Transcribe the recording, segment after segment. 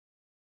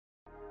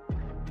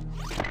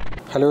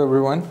Hello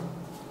everyone,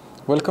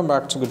 welcome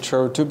back to Good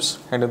Travel Tips,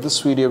 and in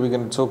this video we're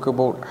going to talk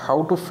about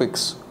how to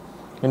fix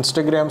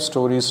Instagram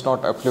stories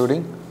not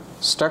uploading,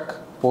 stuck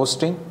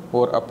posting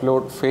or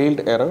upload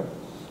failed error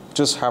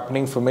which is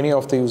happening for many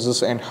of the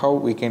users and how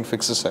we can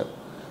fix this up.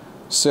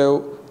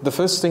 So the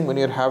first thing when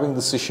you're having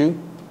this issue,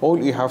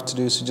 all you have to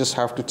do is you just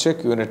have to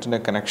check your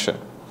internet connection.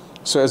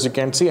 So as you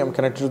can see, I'm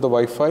connected to the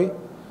Wi-Fi.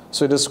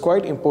 So it is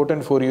quite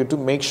important for you to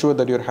make sure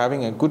that you're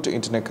having a good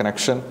internet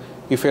connection.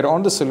 If you're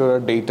on the cellular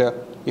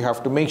data, you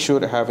have to make sure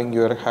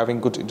you're having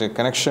good internet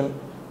connection.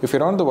 If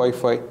you're on the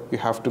Wi-Fi, you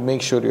have to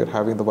make sure you're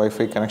having the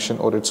Wi-Fi connection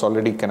or it's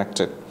already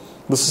connected.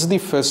 This is the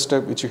first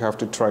step which you have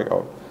to try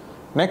out.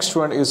 Next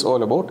one is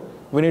all about,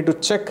 we need to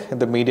check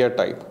the media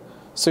type.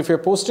 So if you're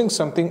posting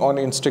something on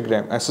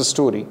Instagram as a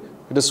story,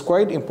 it is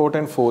quite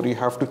important for you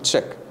have to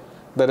check.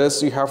 That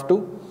is, you have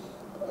to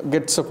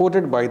get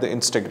supported by the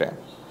Instagram.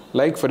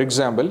 Like for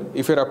example,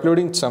 if you're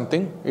uploading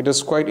something, it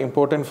is quite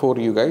important for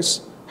you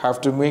guys have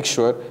to make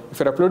sure if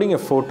you're uploading a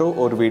photo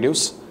or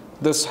videos,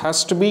 this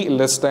has to be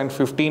less than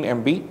 15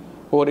 MB,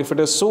 or if it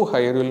is so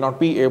higher, you will not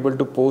be able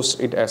to post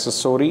it as a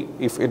story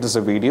if it is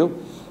a video.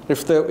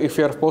 If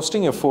you're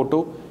posting a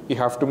photo, you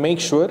have to make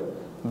sure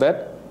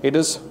that it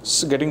is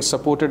getting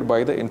supported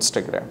by the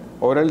Instagram,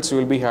 or else you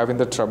will be having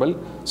the trouble.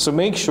 So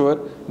make sure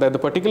that the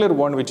particular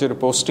one which you're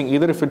posting,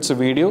 either if it's a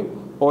video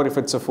or if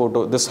it's a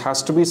photo, this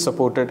has to be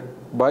supported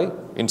by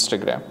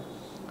Instagram.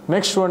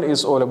 Next one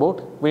is all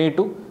about, we need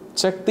to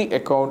check the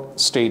account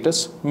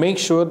status. Make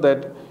sure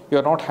that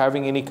you're not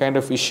having any kind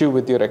of issue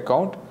with your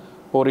account,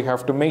 or you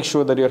have to make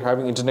sure that you're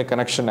having internet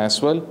connection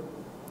as well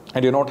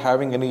and you're not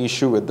having any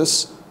issue with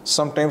this.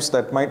 Sometimes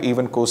that might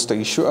even cause the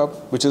issue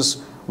up, which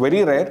is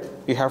very rare.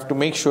 You have to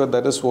make sure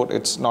that is what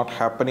it's not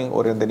happening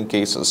or in any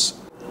cases.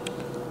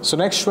 So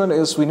next one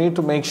is we need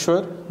to make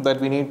sure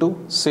that we need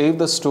to save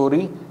the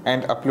story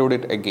and upload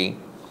it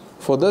again.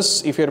 For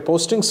this, if you're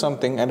posting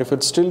something and if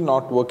it's still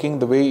not working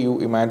the way you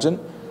imagine,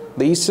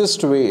 the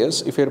easiest way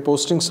is if you're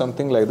posting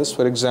something like this.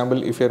 For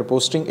example, if you're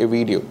posting a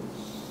video,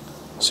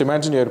 so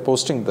imagine you're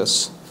posting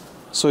this.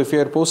 So if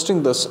you're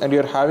posting this and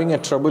you're having a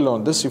trouble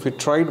on this, if you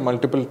tried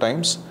multiple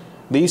times,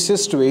 the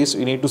easiest way is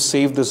you need to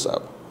save this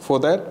up. For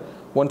that,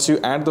 once you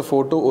add the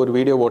photo or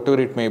video, whatever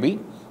it may be,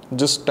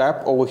 just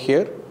tap over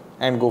here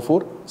and go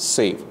for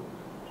save.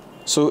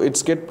 So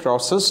it's get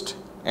processed,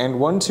 and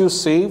once you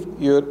save,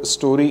 your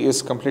story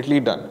is completely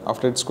done.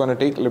 After, it's going to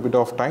take a little bit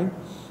of time.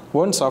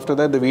 Once after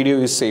that the video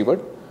is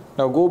saved,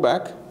 now go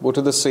back, go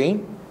to the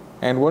same,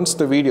 and once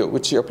the video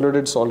which you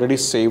uploaded is already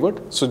saved,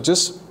 so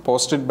just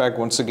post it back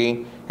once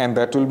again, and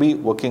that will be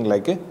working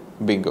like a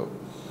bingo.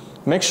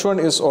 Next one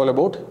is all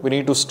about, we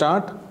need to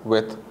restart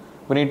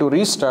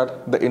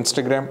the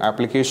Instagram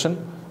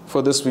application.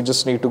 For this, we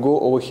just need to go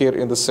over here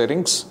in the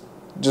settings,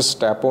 just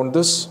tap on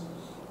this.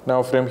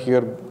 Now from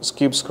here,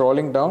 keep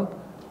scrolling down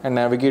and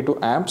navigate to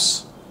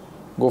apps,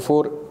 go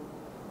for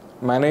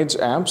manage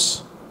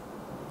apps.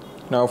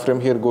 Now from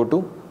here, go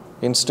to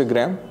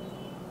Instagram,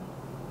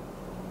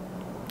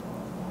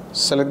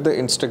 select the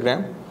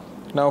Instagram.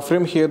 Now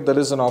from here, there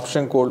is an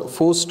option called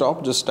force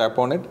stop, just tap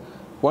on it.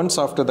 Once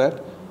after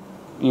that,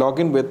 log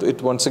in with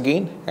it once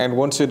again, and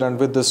once you're done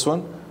with this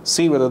one,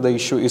 see whether the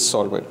issue is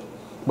solved.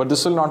 But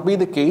this will not be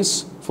the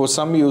case. For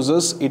some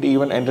users, it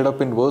even ended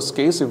up in worst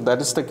case. If that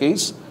is the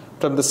case,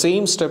 from the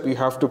same step, you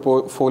have to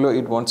follow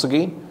it once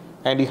again,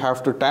 and you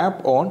have to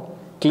tap on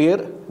clear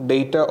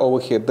data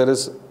over here. There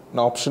is an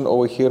option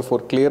over here for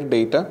clear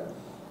data.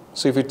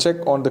 So if you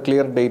check on the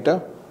clear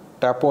data,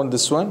 tap on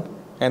this one,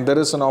 and there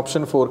is an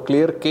option for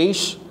clear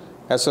cache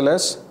as well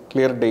as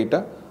clear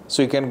data.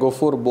 So you can go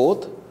for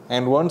both,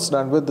 and once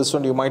done with this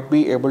one, you might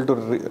be able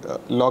to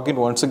log in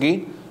once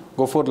again,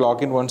 go for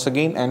login once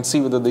again, and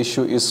see whether the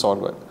issue is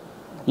solved.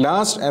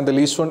 Last and the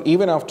least one,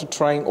 even after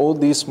trying all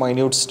these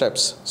minute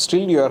steps,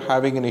 still you are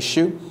having an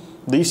issue,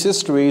 the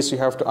easiest way is you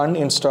have to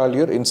uninstall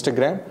your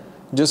Instagram.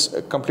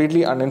 Just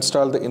completely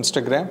uninstall the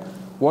Instagram.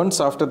 Once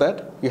after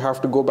that, you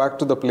have to go back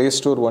to the Play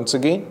Store once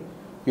again.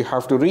 You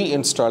have to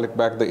reinstall it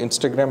back, the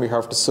Instagram, you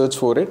have to search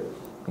for it.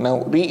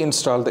 Now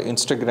reinstall the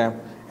Instagram,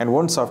 and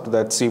once after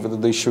that, see whether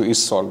the issue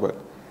is solved.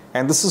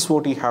 And this is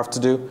what you have to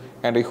do,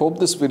 and I hope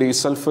this video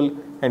is helpful.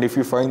 And if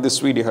you find this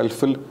video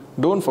helpful,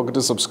 don't forget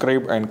to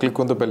subscribe and click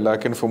on the bell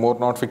icon for more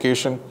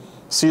notification.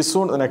 See you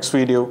soon in the next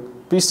video.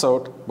 Peace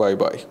out. Bye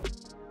bye.